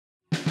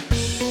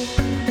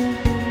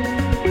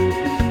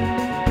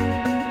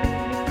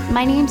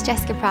My name's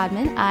Jessica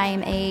Proudman.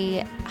 I'm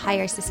a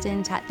hire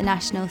assistant at the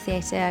National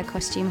Theatre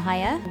Costume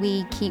Hire.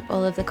 We keep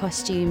all of the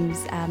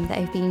costumes that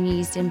have been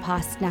used in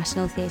past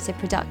National Theatre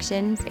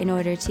productions in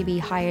order to be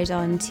hired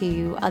on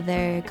to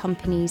other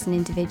companies and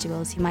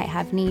individuals who might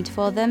have need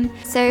for them.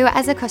 So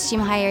as a costume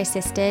hire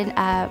assistant,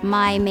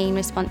 my main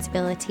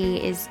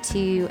responsibility is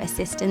to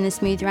assist in the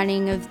smooth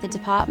running of the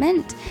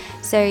department.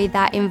 So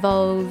that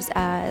involves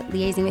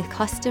liaising with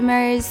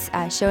customers,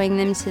 showing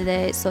them to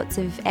the sorts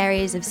of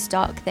areas of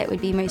stock that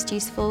would be most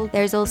useful.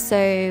 There's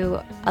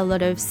also a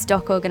lot of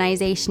stock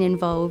organisation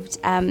involved.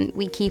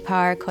 We keep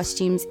our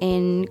costumes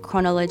in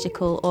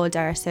chronological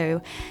order,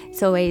 so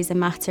it's always a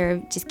matter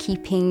of just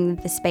keeping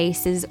the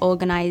space as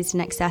organised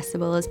and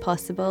accessible as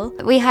possible.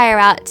 We hire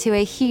out to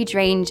a huge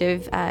range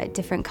of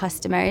different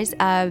customers,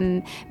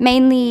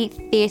 mainly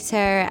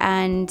theatre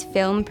and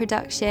film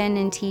production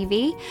and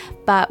TV,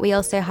 but we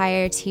also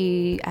hire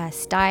to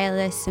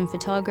stylists and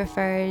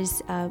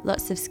photographers.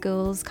 Lots of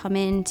schools come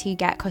in to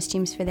get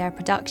costumes for their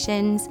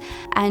productions,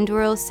 and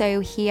we're also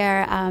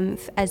here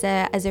as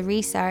a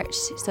research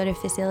sort of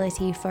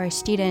facility for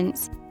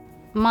students.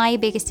 My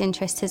biggest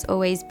interest has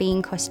always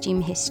been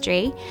costume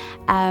history.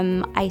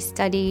 I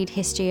studied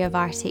history of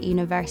art at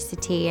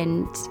university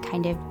and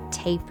kind of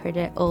tapered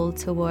it all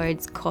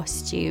towards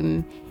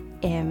costume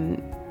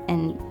and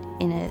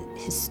in a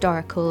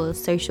historical,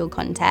 social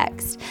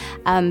context.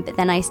 But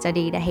then I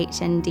studied a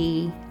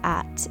HND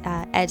at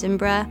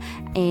Edinburgh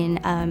in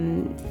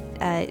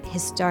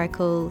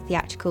historical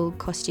theatrical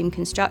costume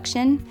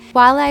construction.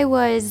 While I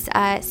was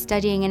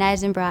studying in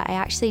Edinburgh, I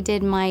actually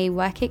did my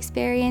work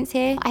experience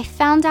here. I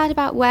found out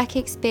about work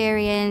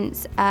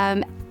experience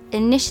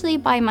initially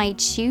by my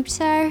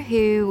tutor,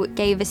 who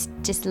gave us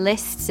just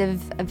lists of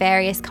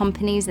various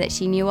companies that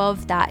she knew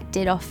of that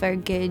did offer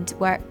good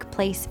work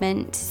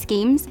placement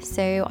schemes.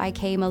 So I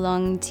came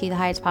along to the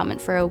hire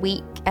department for a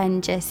week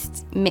and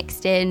just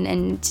mixed in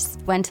and just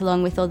went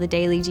along with all the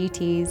daily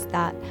duties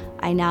that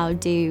I now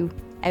do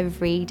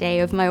every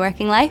day of my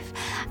working life.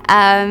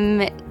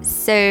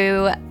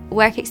 So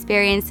work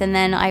experience, and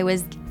then I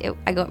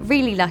got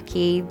really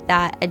lucky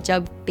that a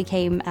job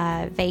became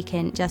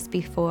vacant just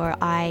before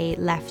I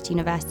left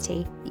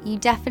university. You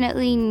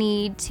definitely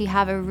need to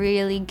have a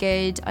really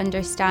good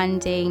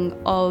understanding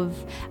of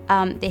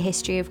the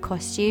history of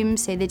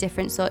costumes, so the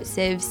different sorts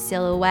of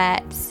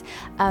silhouettes,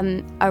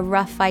 a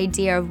rough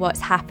idea of what's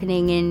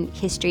happening in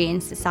history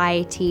and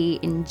society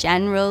in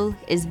general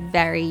is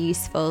very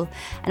useful,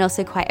 and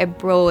also quite a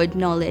broad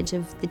knowledge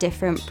of the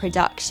different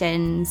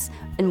productions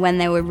and when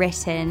they were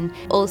written.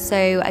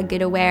 Also a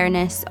good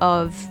awareness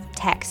of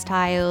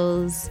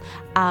textiles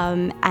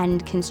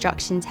and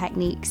construction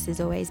techniques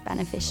is always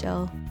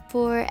beneficial.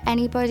 For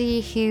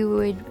anybody who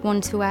would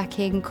want to work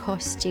in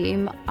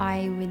costume,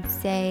 I would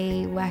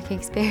say work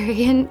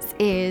experience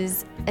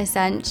is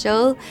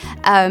essential.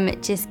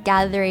 Just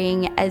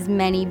gathering as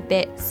many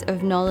bits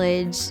of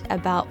knowledge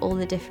about all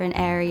the different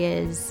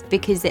areas,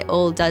 because it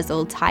all does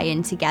tie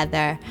in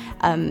together.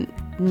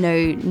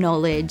 No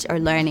knowledge or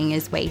learning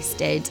is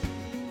wasted.